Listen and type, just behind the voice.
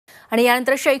आणि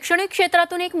यानंतर शैक्षणिक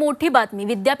क्षेत्रातून एक मोठी बातमी।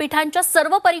 विद्यापीठांच्या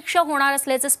सर्व परीक्षा होणार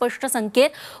असल्याचे स्पष्ट संकेत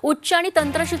उच्च आणि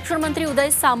तंत्र शिक्षण मंत्री उदय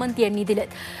सामंत यांनी दिलेत।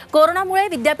 कोरोनामुळे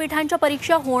विद्यापीठांच्या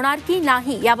परीक्षा होणार की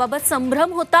नाही याबाबत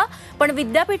संभ्रम होता, पण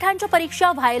विद्यापीठांच्या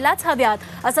परीक्षा व्हायलाच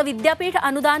हव्यात असं विद्यापीठ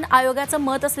अनुदान आयोगाचं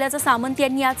मत असल्याचं सामंत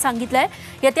यांनी आज सांगितलंय।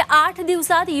 येत्या 8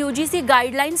 दिवसात UGC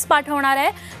गाईडलाईन्स पाठवणार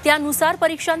आहे, त्यानुसार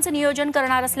परीक्षांचं नियोजन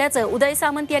करणार असल्याचं उदय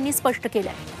सामंत यांनी स्पष्ट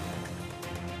केलंय।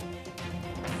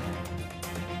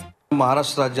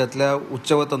 महाराष्ट्र राज्यातल्या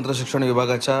उच्च व तंत्र शिक्षण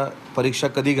विभागाच्या परीक्षा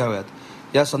कधी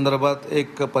घ्याव्यात या संदर्भात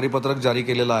एक परिपत्रक जारी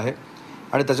केलेलं आहे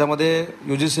आणि त्याच्यामध्ये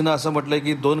UGCनं असं म्हटलं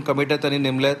की 2 कमिट्या त्यांनी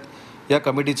नेमल्यात। या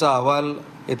कमिटीचा अहवाल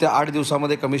येत्या 8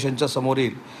 दिवसामध्ये कमिशनच्या समोर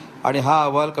येईल आणि हा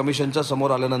अहवाल कमिशनच्या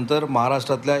समोर आल्यानंतर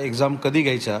महाराष्ट्रातल्या एक्झाम कधी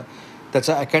घ्यायच्या,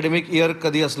 त्याचा अकॅडमिक इयर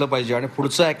कधी असलं पाहिजे आणि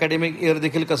पुढचं अकॅडमिक इयर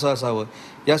देखील कसं असावं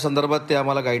या संदर्भात ते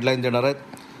आम्हाला गाईडलाईन देणार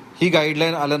आहेत। ही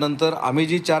गाईडलाईन आल्यानंतर आम्ही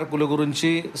जी 4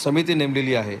 कुलगुरूंची समिती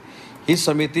नेमलेली आहे, ही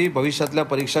समिती भविष्यातल्या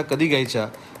परीक्षा कधी घ्यायच्या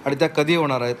आणि त्या कधी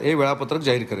होणार आहेत हे वेळापत्रक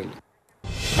जाहीर करेल।